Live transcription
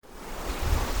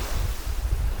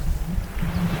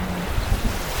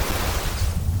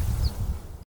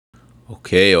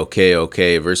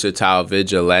Okay. Versatile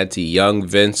Vigilante, Young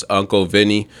Vince, Uncle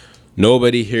Vinny.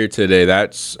 Nobody here today.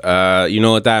 That's, you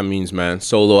know what that means, man.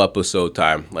 Solo episode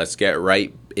time. Let's get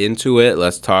right into it.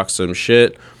 Let's talk some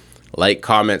shit. Like,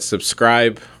 comment,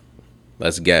 subscribe.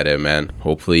 Let's get it, man.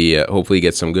 Hopefully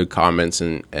get some good comments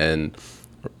and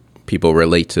people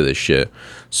relate to this shit.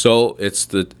 So it's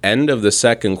the end of the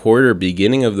second quarter,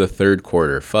 beginning of the third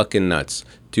quarter. Fucking nuts.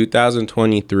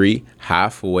 2023,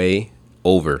 halfway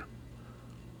over.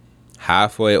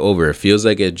 It feels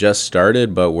like it just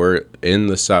started, but we're in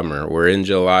the summer. We're in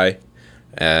July,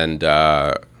 and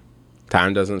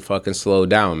time doesn't fucking slow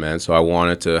down, man. So I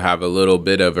wanted to have a little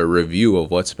bit of a review of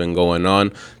what's been going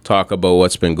on, talk about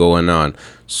what's been going on.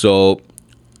 So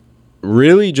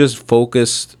really just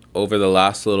focused over the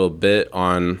last little bit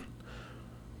on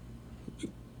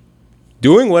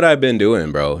doing what I've been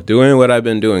doing, bro. Doing what I've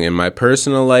been doing in my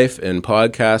personal life, in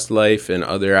podcast life, and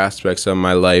other aspects of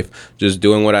my life. Just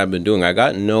doing what I've been doing. I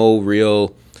got no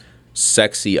real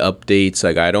sexy updates.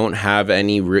 Like, I don't have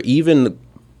any, even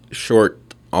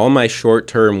all my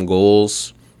short-term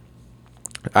goals.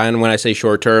 And when I say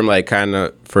short-term, like kind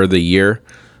of for the year,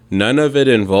 none of it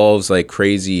involves like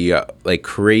crazy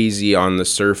on the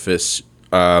surface,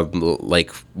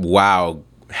 like wow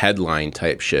headline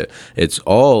type shit. It's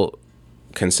all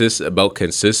about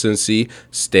consistency,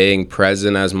 staying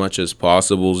present as much as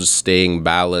possible, just staying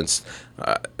balanced.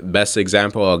 Best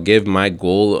example I'll give, my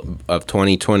goal of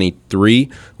 2023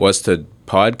 was to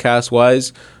podcast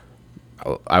wise,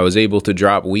 I was able to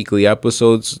drop weekly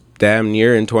episodes damn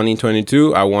near in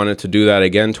 2022. I wanted to do that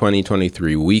again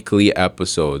 2023, weekly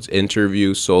episodes,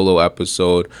 interview, solo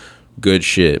episode, good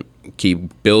shit.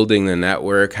 Keep building the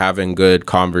network, having good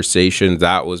conversations.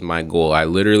 That was my goal. I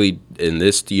literally, in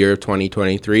this year of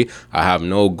 2023, I have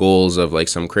no goals of like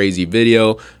some crazy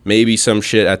video, maybe some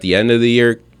shit at the end of the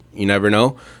year. You never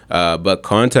know. But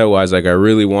content wise, like I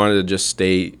really wanted to just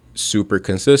stay super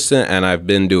consistent, and I've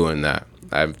been doing that.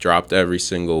 I've dropped every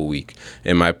single week.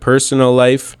 In my personal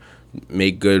life,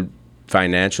 make good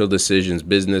financial decisions,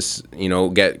 business,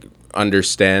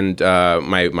 understand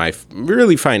my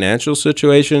really financial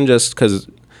situation, just because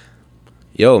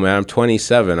man, I'm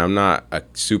 27. I'm not a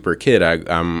super kid.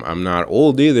 I'm not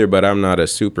old either, but I'm not a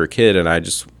super kid, and I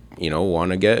just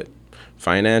want to get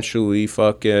financially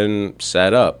fucking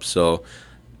set up. So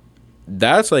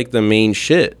that's like the main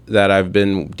shit that I've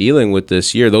been dealing with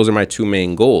this year. Those are my two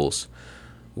main goals.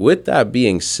 With that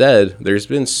being said, there's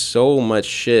been so much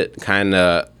shit kind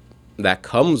of that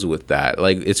comes with that.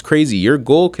 Like, it's crazy. Your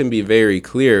goal can be very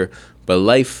clear, but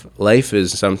life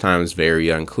is sometimes very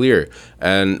unclear.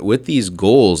 And with these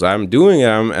goals, I'm doing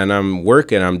them and I'm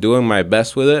working. I'm doing my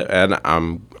best with it, and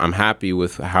I'm happy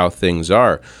with how things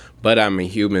are. But I'm a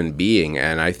human being,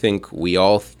 and I think we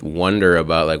all wonder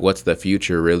about like what's the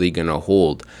future really gonna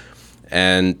hold.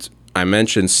 And I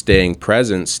mentioned staying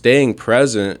present. Staying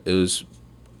present is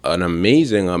an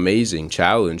amazing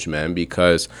challenge, man,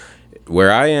 because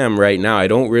where I am right now, I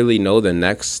don't really know the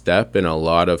next step in a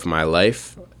lot of my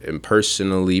life, and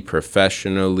personally,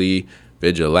 professionally,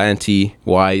 vigilante.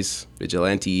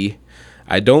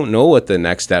 I don't know what the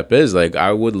next step is. Like,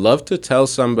 I would love to tell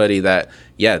somebody that,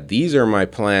 yeah, these are my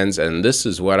plans and this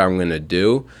is what I'm going to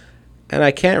do. And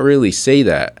I can't really say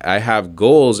that. I have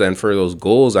goals, and for those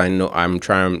goals, I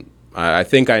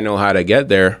think I know how to get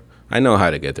there.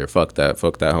 Fuck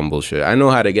that humble shit. I know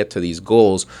how to get to these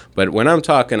goals. But when I'm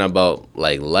talking about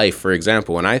like life, for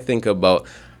example, when I think about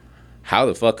how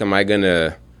the fuck am I going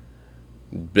to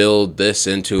build this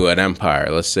into an empire,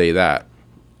 let's say that,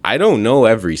 I don't know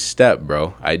every step,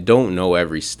 bro. I don't know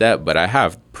every step, but I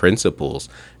have principles.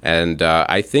 And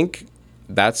I think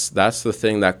that's the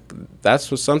thing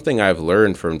that's something I've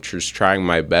learned from just trying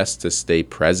my best to stay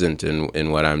present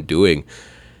in what I'm doing.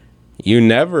 You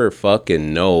never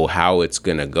fucking know how it's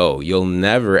going to go. You'll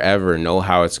never, ever know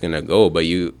how it's going to go. But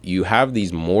you have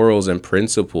these morals and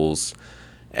principles,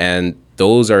 and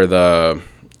those are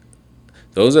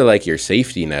like your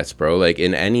safety nets, bro. Like,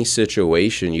 in any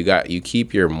situation, you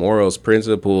keep your morals,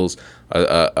 principles,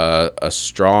 a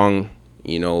strong,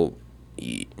 you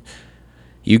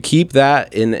keep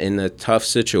that in a tough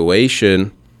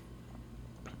situation.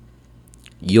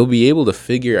 You'll be able to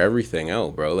figure everything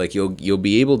out, bro. Like, you'll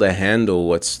be able to handle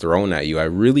what's thrown at you. I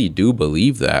really do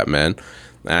believe that, man.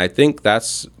 And I think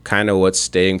that's kind of what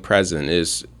staying present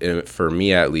is, for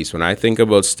me at least. When I think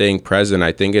about staying present,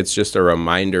 I think it's just a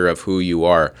reminder of who you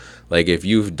are. Like, if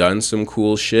you've done some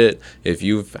cool shit, if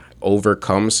you've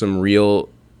overcome some real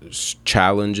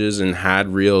challenges and had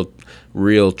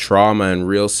real trauma and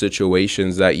real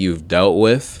situations that you've dealt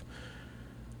with,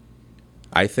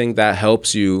 I think that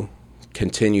helps you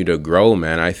continue to grow,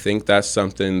 man. I think that's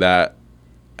something that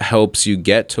helps you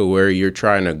get to where you're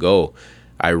trying to go.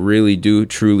 I really do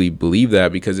truly believe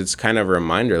that, because it's kind of a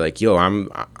reminder, like, yo,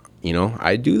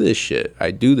 I do this shit.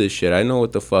 I know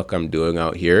what the fuck I'm doing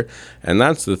out here. And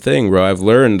that's the thing, bro. I've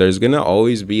learned there's going to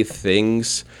always be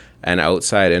things and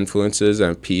outside influences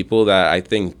and people that I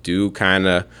think do kind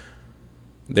of,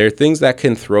 they're things that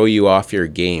can throw you off your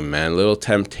game, man. Little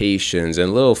temptations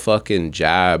and little fucking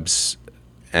jabs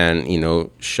and,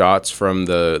 shots from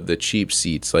the cheap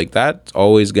seats. Like, that's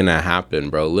always gonna happen,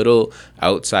 bro. Little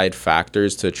outside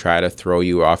factors to try to throw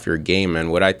you off your game.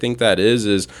 And what I think that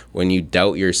is when you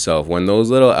doubt yourself, when those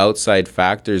little outside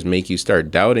factors make you start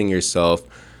doubting yourself,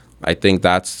 I think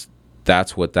that's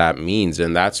what that means.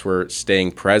 And that's where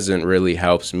staying present really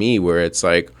helps me, where it's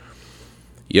like,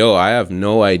 yo, I have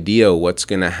no idea what's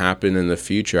going to happen in the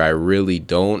future. I really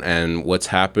don't. And what's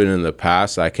happened in the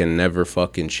past, I can never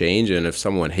fucking change. And if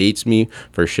someone hates me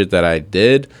for shit that I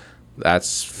did,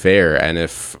 that's fair. And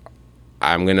if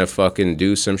I'm going to fucking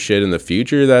do some shit in the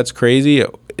future that's crazy,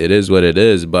 it is what it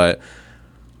is. But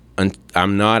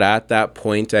I'm not at that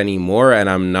point anymore, and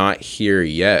I'm not here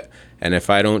yet. And if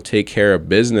I don't take care of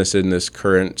business in this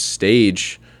current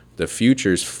stage, the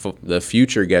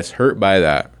future gets hurt by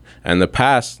that. And the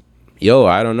past, yo,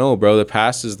 I don't know, bro. The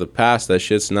past is the past. That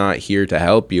shit's not here to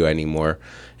help you anymore.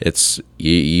 It's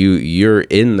you're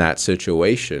in that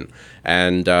situation.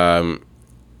 And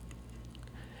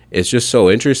it's just so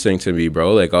interesting to me,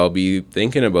 bro. Like, I'll be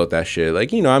thinking about that shit.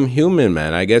 Like, I'm human,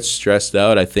 man. I get stressed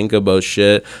out. I think about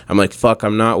shit. I'm like, fuck,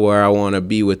 I'm not where I want to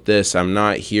be with this. I'm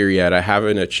not here yet. I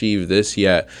haven't achieved this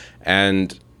yet.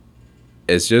 And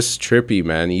it's just trippy,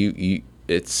 man.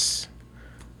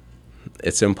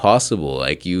 It's impossible.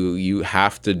 Like, you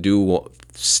have to do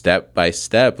step by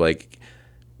step. Like,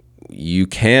 you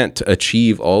can't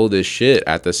achieve all this shit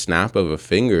at the snap of a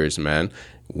fingers, man.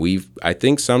 I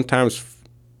think sometimes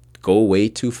go way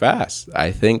too fast.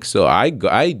 I think so. I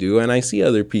do, and I see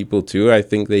other people too. I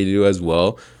think they do as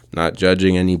well. Not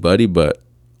judging anybody, but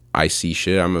I see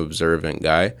shit. I'm an observant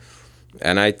guy.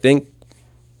 And I think,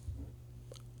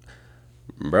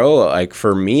 bro, like,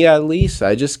 for me at least,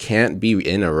 I just can't be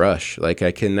in a rush. Like,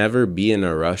 I can never be in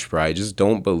a rush, bro. I just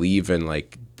don't believe in,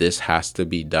 like, this has to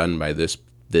be done by this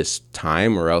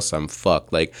time or else I'm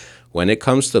fucked. Like, when it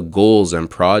comes to goals and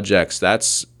projects,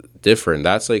 that's different.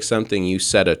 That's like something you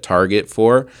set a target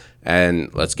for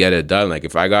and let's get it done. Like,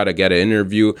 if I gotta get an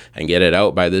interview and get it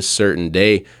out by this certain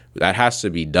day, that has to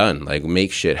be done. Like,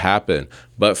 make shit happen.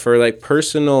 But for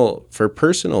personal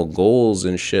goals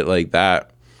and shit like that,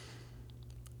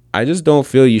 I just don't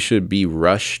feel you should be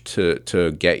rushed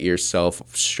to get yourself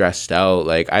stressed out.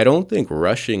 Like, I don't think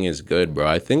rushing is good, bro.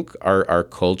 I think our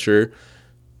culture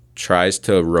tries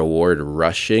to reward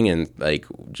rushing and, like,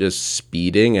 just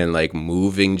speeding and, like,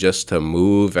 moving just to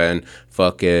move and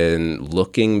fucking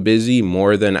looking busy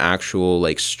more than actual,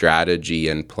 like, strategy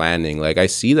and planning. Like, I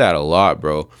see that a lot,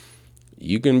 bro.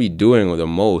 You can be doing the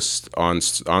most on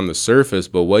the surface,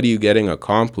 but what are you getting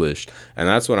accomplished? And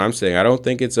that's what I'm saying. I don't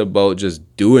think it's about just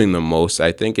doing the most.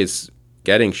 I think it's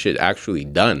getting shit actually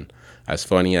done, as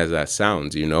funny as that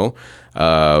sounds,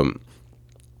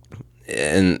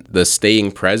 and the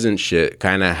staying present shit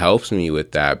kind of helps me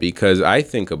with that, because I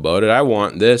think about it. I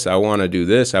want this. I want to do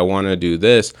this. I want to do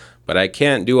this. But I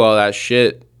can't do all that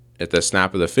shit at the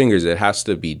snap of the fingers. It has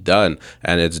to be done.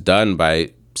 And it's done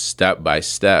by step by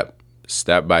step.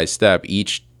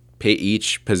 Each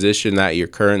position that you're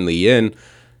currently in,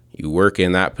 you work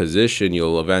in that position,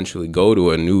 you'll eventually go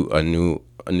to a new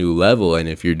level. And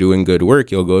if you're doing good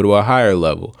work, you'll go to a higher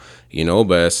level,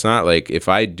 but it's not like if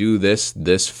I do this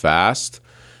fast,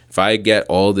 if I get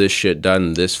all this shit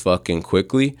done this fucking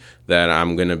quickly, then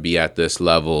I'm going to be at this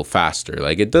level faster.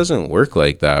 Like, it doesn't work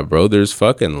like that, bro. There's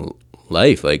fucking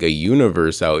life, like a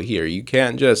universe out here. You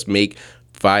can't just make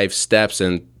 5 steps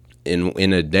and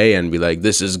in a day and be like,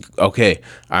 this is okay,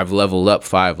 I've leveled up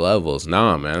 5 levels.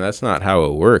 Nah, man, that's not how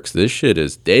it works. This shit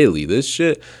is daily. This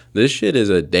shit is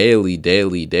a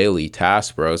daily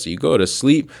task, bro. So you go to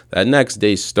sleep, that next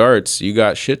day starts, you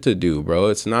got shit to do, bro.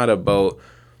 It's not about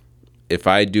if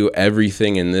I do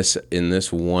everything in this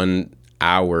 1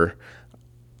 hour,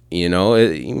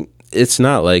 it's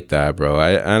not like that, bro.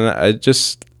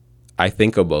 I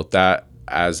think about that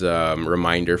as a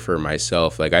reminder for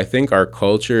myself. Like, I think our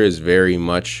culture is very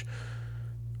much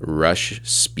rush,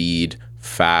 speed,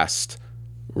 fast,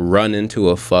 run into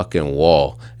a fucking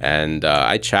wall. And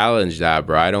I challenge that,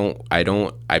 bro.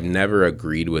 I've never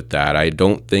agreed with that. I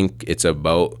don't think it's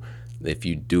about if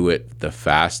you do it the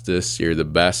fastest, you're the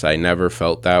best. I never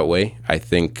felt that way. I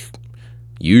think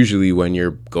usually when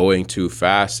you're going too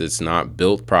fast, it's not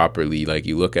built properly. Like,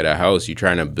 you look at a house, you're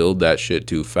trying to build that shit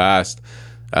too fast.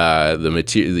 The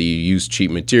material, you use cheap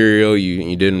material,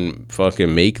 you didn't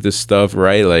fucking make the stuff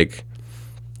right. Like,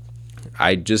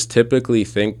 I just typically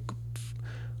think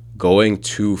going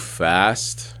too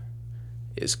fast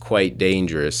is quite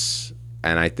dangerous,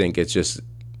 and I think it's just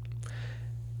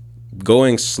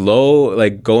going slow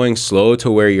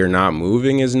to where you're not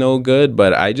moving is no good.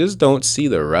 But I just don't see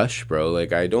the rush, bro.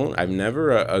 Like, I've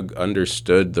never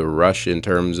understood the rush in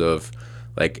terms of,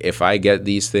 like, if I get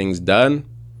these things done,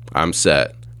 I'm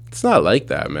set. It's not like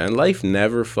that, man. Life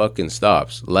never fucking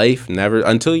stops. Life never,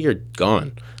 until you're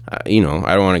gone. I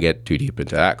don't want to get too deep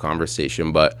into that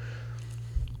conversation, but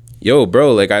yo,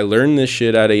 bro, like, I learned this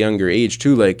shit at a younger age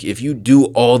too. Like, if you do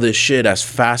all this shit as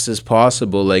fast as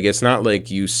possible, like, it's not like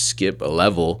you skip a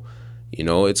level.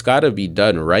 It's got to be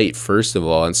done right, first of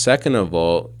all. And second of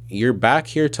all, you're back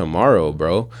here tomorrow,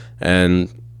 bro. And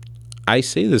I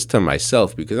say this to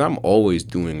myself because I'm always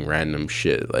doing random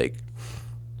shit. Like,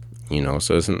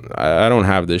 so I don't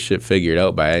have this shit figured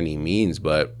out by any means,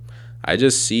 but I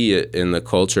just see it in the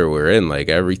culture we're in. Like,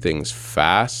 everything's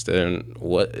fast, and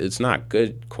it's not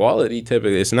good quality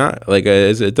typically. It's not like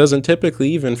it doesn't typically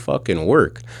even fucking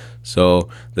work. So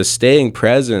the staying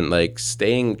present, like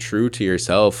staying true to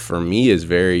yourself, for me is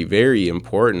very, very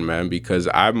important, man, because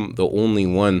I'm the only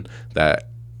one that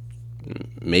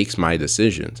makes my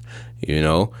decisions,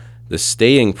 The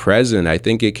staying present, I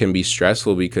think it can be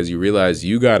stressful because you realize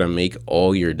you got to make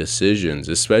all your decisions,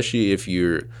 especially if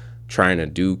you're trying to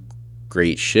do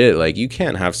great shit. Like, you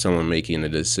can't have someone making a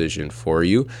decision for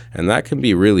you, and that can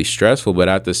be really stressful. But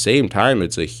at the same time,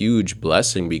 it's a huge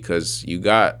blessing because you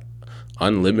got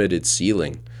unlimited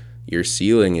ceiling. Your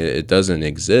ceiling, it doesn't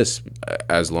exist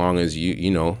as long as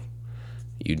you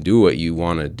do what you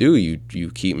want to do.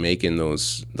 You keep making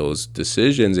those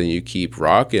decisions, and you keep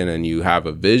rocking, and you have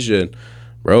a vision,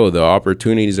 bro. The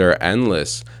opportunities are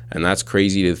endless, and that's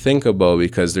crazy to think about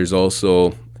because there's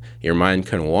also, your mind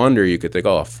can wander. You could think,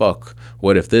 oh fuck,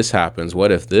 what if this happens?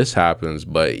 What if this happens?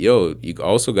 But yo, you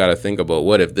also got to think about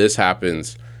what if this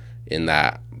happens in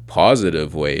that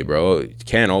positive way, bro. You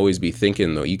can't always be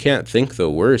thinking though. You can't think the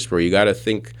worst, bro. You got to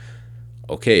think,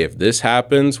 okay, if this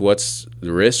happens, what's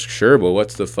the risk? Sure, but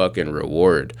what's the fucking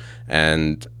reward?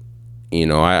 And,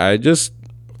 I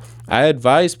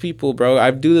advise people, bro.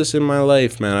 I do this in my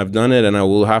life, man. I've done it, and I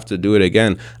will have to do it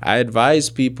again. I advise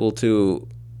people to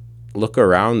look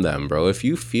around them, bro. If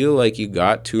you feel like you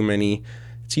got too many,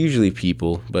 it's usually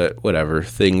people, but whatever,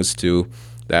 things too,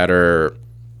 that are,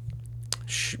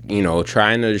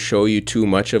 trying to show you too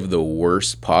much of the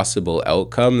worst possible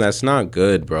outcome, that's not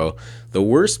good, bro. The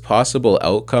worst possible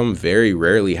outcome very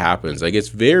rarely happens. Like, it's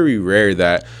very rare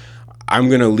that I'm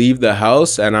going to leave the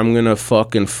house and I'm going to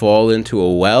fucking fall into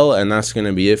a well and that's going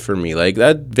to be it for me. Like,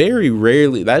 that very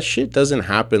rarely, that shit doesn't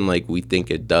happen like we think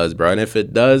it does, bro. And if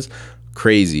it does,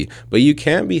 crazy. But you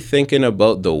can't be thinking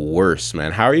about the worst,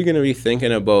 man. How are you going to be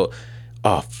thinking about,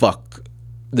 oh, fuck,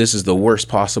 this is the worst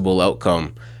possible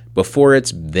outcome before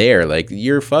it's there? Like,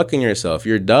 you're fucking yourself.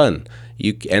 You're done.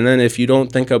 And then if you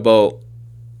don't think about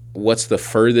what's the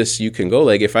furthest you can go,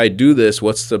 like, if I do this,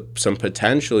 what's some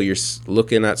potential? You're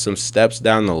looking at some steps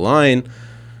down the line,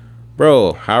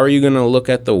 bro. How are you going to look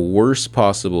at the worst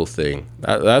possible thing?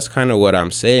 That's kind of what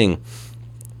I'm saying.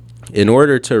 In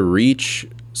order to reach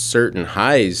certain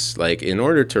highs, like, in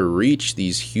order to reach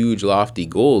these huge lofty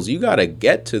goals, you got to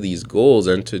get to these goals,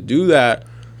 and to do that,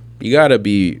 you got to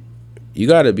be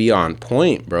on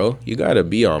point, bro. You got to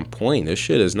be on point. This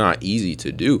shit is not easy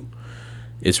to do.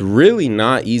 It's really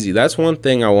not easy. That's one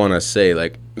thing I want to say.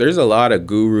 Like, there's a lot of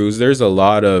gurus. There's a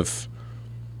lot of,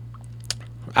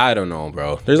 I don't know,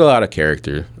 bro. There's a lot of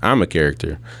character. I'm a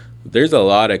character. There's a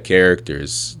lot of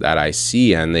characters that I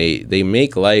see, and they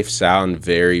make life sound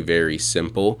very, very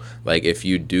simple. Like, if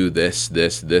you do this,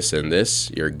 and this,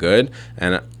 you're good.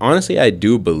 And honestly, I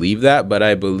do believe that, but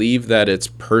I believe that it's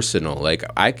personal. Like,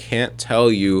 I can't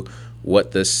tell you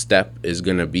what this step is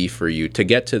going to be for you. To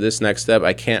get to this next step,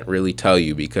 I can't really tell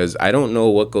you because I don't know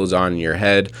what goes on in your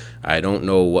head. I don't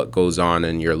know what goes on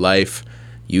in your life.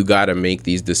 You got to make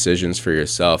these decisions for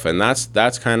yourself. And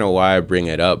that's kind of why I bring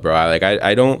it up, bro. Like,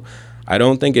 I don't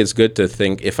think it's good to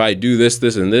think if I do this,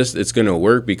 and this, it's going to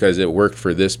work because it worked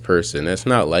for this person. It's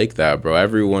not like that, bro.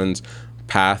 Everyone's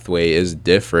pathway is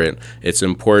different. It's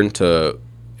important to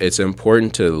listen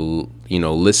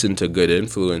to good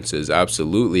influences,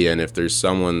 absolutely. And if there's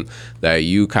someone that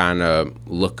you kind of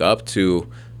look up to,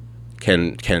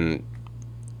 can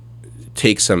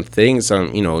take some things,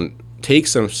 take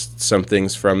some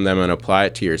things from them and apply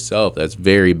it to yourself. That's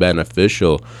very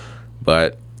beneficial.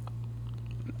 But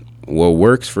what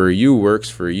works for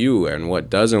you, and what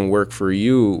doesn't work for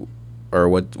you, or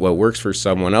what works for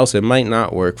someone else, it might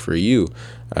not work for you.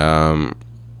 Um,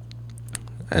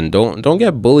 and don't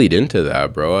get bullied into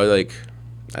that, bro. Like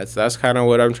that's kind of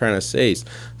what I'm trying to say.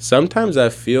 Sometimes I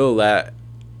feel that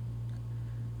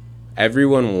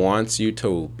everyone wants you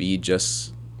to be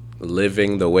just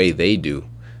living the way they do.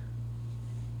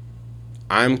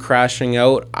 I'm crashing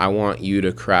out. I want you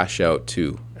to crash out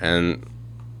too. And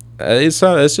it's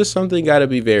just something you got to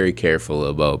be very careful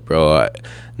about, bro.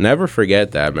 Never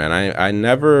forget that, man.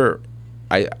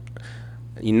 I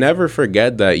you never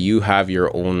forget that you have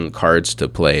your own cards to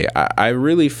play. I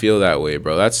really feel that way,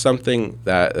 bro. That's something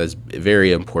that is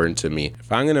very important to me.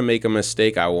 If I'm gonna make a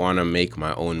mistake, I want to make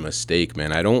my own mistake,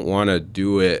 man. I don't want to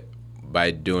do it by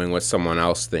doing what someone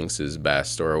else thinks is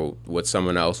best, or what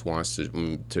someone else wants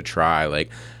to try.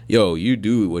 Like, yo, you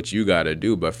do what you gotta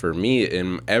do. But for me,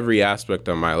 in every aspect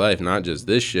of my life, not just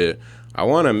this shit, I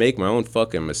want to make my own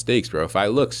fucking mistakes, bro. If I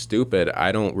look stupid,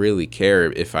 I don't really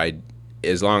care if I,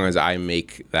 as long as I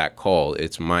make that call.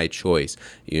 It's my choice,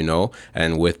 you know?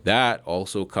 And with that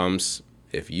also comes,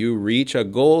 if you reach a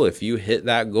goal, if you hit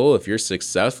that goal, if you're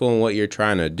successful in what you're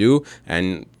trying to do,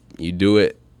 and you do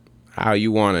it how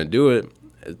you want to do it,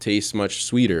 it tastes much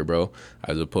sweeter, bro,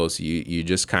 as opposed to you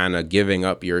just kind of giving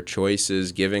up your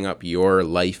choices, giving up your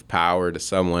life power to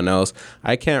someone else.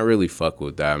 I can't really fuck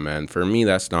with that, man. For me,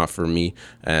 that's not for me.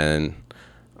 And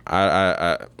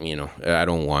I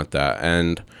don't want that.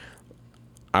 And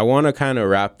I want to kind of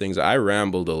wrap things. I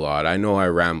rambled a lot. I know I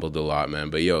rambled a lot, man.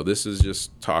 But yo, this is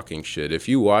just talking shit. If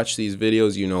you watch these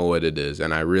videos, you know what it is,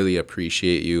 and I really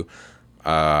appreciate you.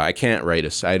 I can't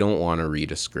I don't want to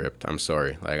read a script. I'm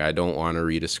sorry. Like, I don't want to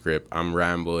read a script. I'm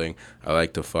rambling. I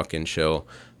like to fucking chill,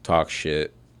 talk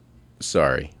shit.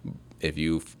 Sorry. But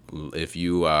if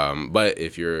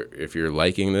you're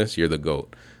liking this, you're the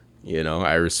GOAT. You know,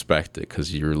 I respect it,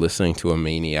 because you're listening to a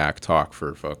maniac talk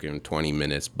for fucking 20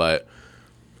 minutes. But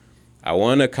I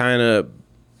want to kind of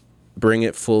bring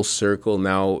it full circle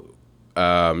now.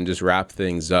 Just wrap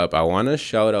things up. I want to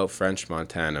shout out French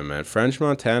Montana, man. French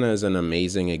Montana is an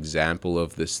amazing example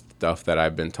of this stuff that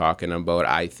I've been talking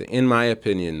about. In my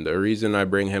opinion, the reason I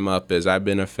bring him up is I've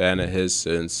been a fan of his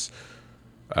since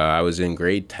I was in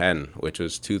grade 10, which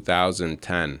was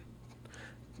 2010.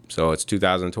 So it's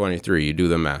 2023. You do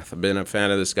the math. I've been a fan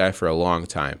of this guy for a long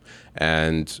time.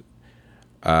 And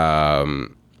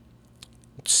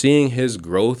seeing his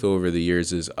growth over the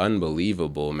years is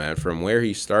unbelievable, man. From where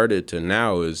he started to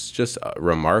now is just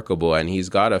remarkable. And he's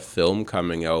got a film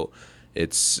coming out.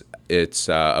 It's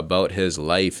about his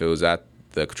life. It was at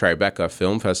the Tribeca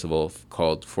Film Festival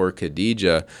called For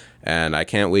Khadija, and I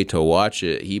can't wait to watch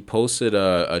it. He posted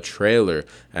a trailer,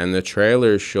 and the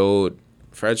trailer showed,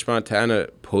 French Montana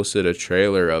posted a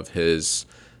trailer of his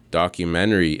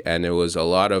documentary, and it was a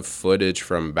lot of footage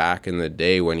from back in the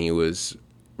day when he was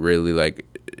really like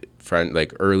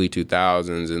early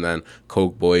 2000s, and then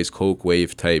Coke Boys, Coke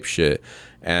Wave type shit.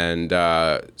 And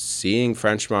seeing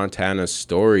French Montana's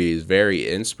story is very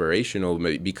inspirational,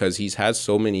 because he's had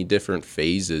so many different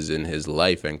phases in his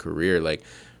life and career. Like,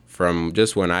 from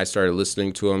just when I started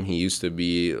listening to him, he used to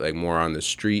be like more on the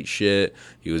street shit.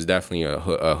 He was definitely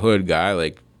a hood guy,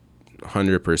 like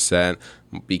 100%.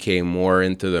 Became more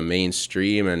into the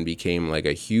mainstream and became like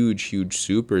a huge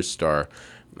superstar.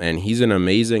 And he's an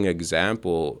amazing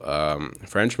example.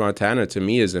 French Montana, to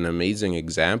me, is an amazing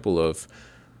example of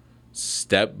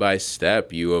step by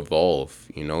step you evolve.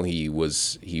 You know, he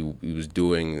was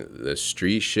doing the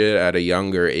street shit at a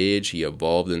younger age. He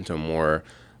evolved into more,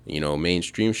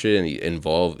 mainstream shit, and he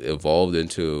evolved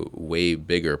into way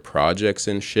bigger projects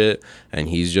and shit. And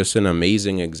he's just an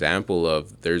amazing example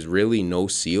of there's really no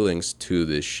ceilings to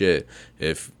this shit.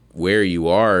 If where you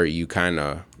are, you kind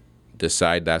of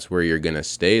decide that's where you're gonna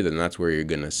stay, then that's where you're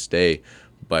gonna stay.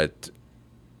 But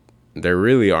there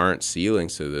really aren't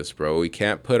ceilings to this, bro. We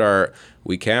can't put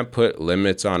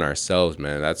limits on ourselves,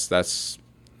 man. That's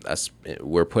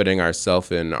we're putting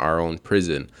ourselves in our own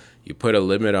prison. You put a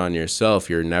limit on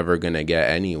yourself, you're never gonna get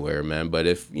anywhere, man. But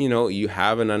if you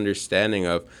have an understanding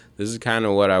of, this is kind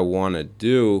of what I want to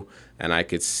do, and I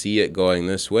could see it going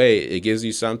this way, it gives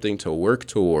you something to work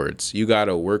towards. You got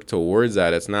to work towards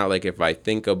that. It's not like if I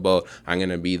think about I'm going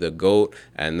to be the GOAT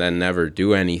and then never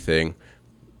do anything,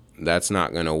 that's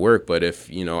not going to work. But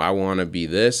if, I want to be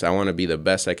this, I want to be the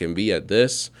best I can be at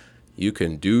this, you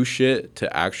can do shit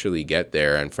to actually get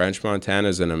there. And French Montana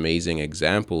is an amazing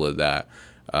example of that.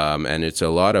 And it's a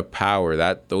lot of power.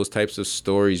 Those types of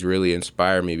stories really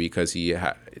inspire me, because he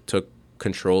took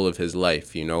control of his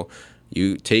life,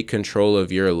 You take control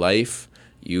of your life,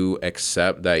 you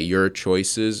accept that your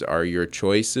choices are your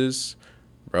choices,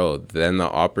 bro, then the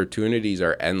opportunities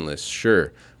are endless.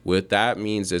 Sure, with that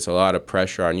means it's a lot of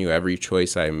pressure on you. Every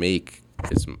choice I make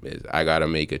is I gotta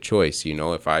make a choice. You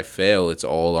know, if I fail, it's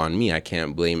all on me. I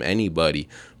can't blame anybody.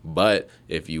 But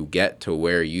if you get to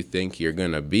where you think you're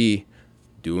gonna be,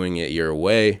 doing it your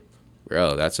way,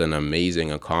 bro, that's an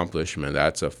amazing accomplishment.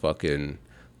 That's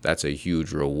a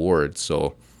huge reward.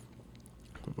 So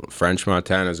French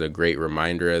Montana is a great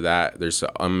reminder of that. There's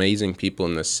amazing people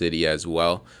in the city as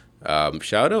well.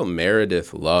 Shout out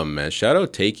Meredith Lum, man. Shout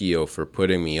out Takeo for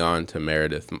putting me on to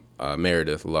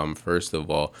Meredith Lum. First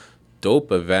of all,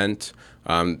 dope event.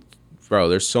 Bro,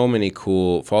 there's so many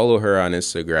cool. Follow her on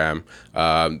Instagram.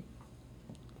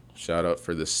 Shout out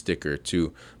for the sticker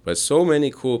too. But so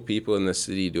many cool people in the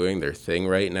city doing their thing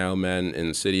right now, man. In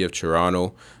the city of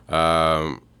Toronto,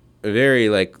 very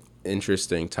like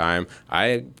interesting time.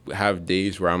 I have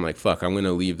days where I'm like, fuck, I'm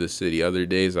gonna leave the city. Other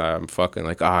days I'm fucking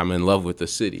like, I'm in love with the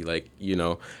city. Like, you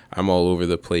know, I'm all over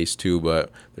the place too.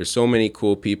 But there's so many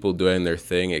cool people doing their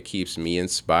thing. It keeps me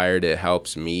inspired. It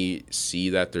helps me see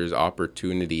that there's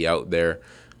opportunity out there.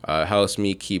 Helps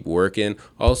me keep working.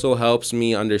 Also helps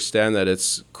me understand that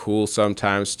it's cool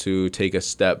sometimes to take a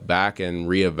step back and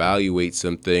reevaluate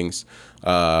some things.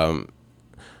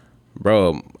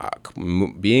 Bro,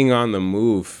 being on the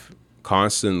move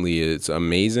constantly, it's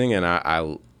amazing, and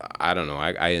I don't know,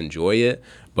 I enjoy it,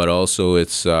 but also it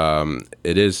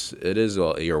is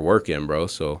you're working, bro.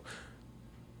 So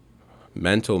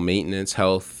mental maintenance,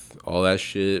 health, all that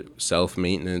shit, self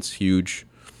maintenance, huge.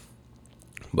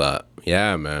 But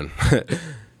yeah, man.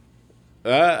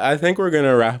 I think we're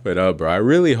gonna wrap it up, bro. I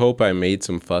really hope I made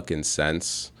some fucking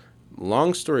sense.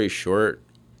 Long story short,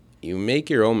 you make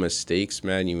your own mistakes,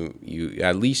 man. You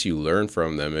at least you learn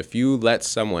from them. If you let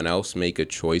someone else make a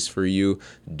choice for you,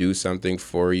 do something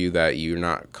for you that you're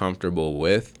not comfortable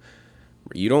with,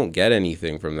 you don't get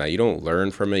anything from that. You don't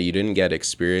learn from it. You didn't get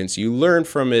experience. You learn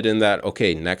from it in that,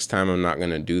 okay, next time I'm not going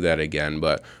to do that again.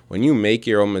 But when you make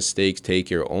your own mistakes, take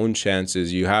your own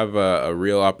chances, you have a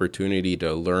real opportunity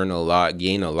to learn a lot,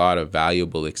 gain a lot of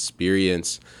valuable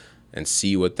experience, and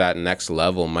see what that next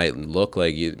level might look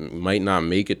like. You might not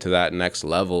make it to that next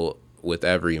level with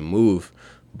every move,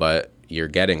 but you're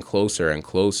getting closer and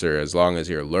closer as long as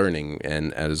you're learning,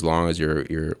 and as long as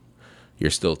you're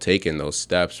still taking those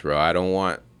steps, bro. I don't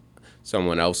want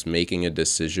someone else making a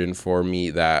decision for me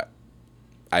that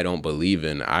I don't believe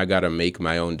in. I got to make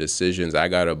my own decisions. I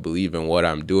got to believe in what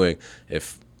I'm doing.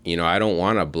 If, I don't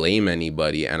want to blame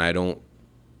anybody, and I don't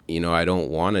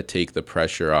want to take the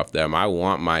pressure off them. I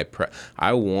want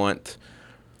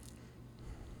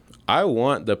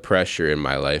the pressure in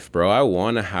my life, bro. I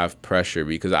want to have pressure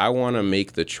because I want to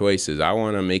make the choices. I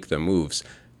want to make the moves.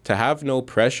 To have no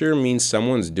pressure means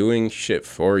someone's doing shit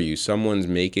for you. Someone's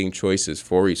making choices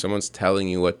for you. Someone's telling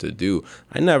you what to do.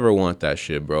 I never want that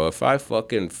shit, bro. If I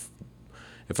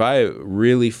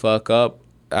really fuck up,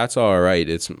 that's all right.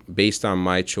 It's based on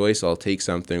my choice. I'll take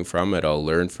something from it. I'll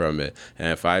learn from it.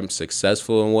 And if I'm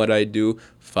successful in what I do,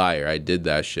 fire. I did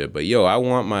that shit. But I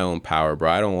want my own power, bro.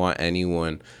 I don't want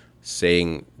anyone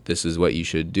saying this is what you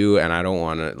should do, and I don't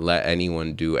want to let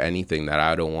anyone do anything that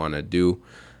I don't want to do.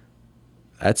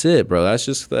 That's it, bro. That's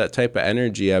just that type of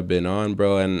energy I've been on,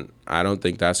 bro, and I don't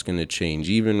think that's going to change,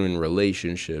 even in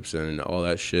relationships and all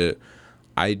that shit.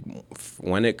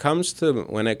 When it comes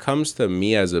to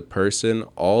me as a person,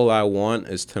 all I want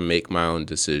is to make my own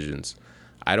decisions.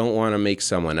 I don't want to make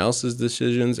someone else's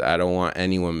decisions. I don't want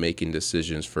anyone making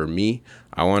decisions for me.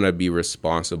 I want to be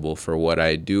responsible for what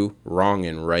I do, wrong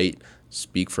and right,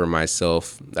 speak for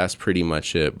myself. That's pretty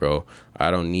much it, bro. I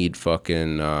don't need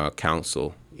fucking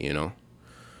counsel,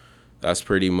 That's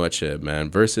pretty much it, man.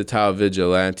 Versatile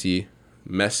Vigilante,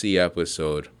 messy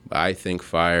episode, but I think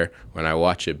fire. When I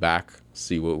watch it back,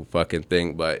 see what we fucking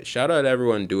think. But shout out to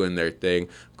everyone doing their thing.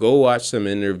 Go watch some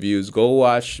interviews. Go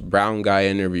watch Brown Guy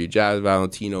interview, Jazz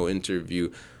Valentino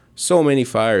interview. So many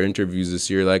fire interviews this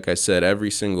year. Like I said,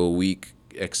 every single week,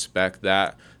 expect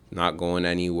that. Not going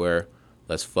anywhere.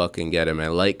 Let's fucking get it,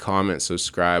 man. Like, comment,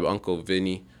 subscribe. Uncle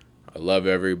Vinny. I love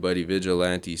everybody.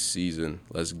 Vigilante season.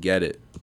 Let's get it.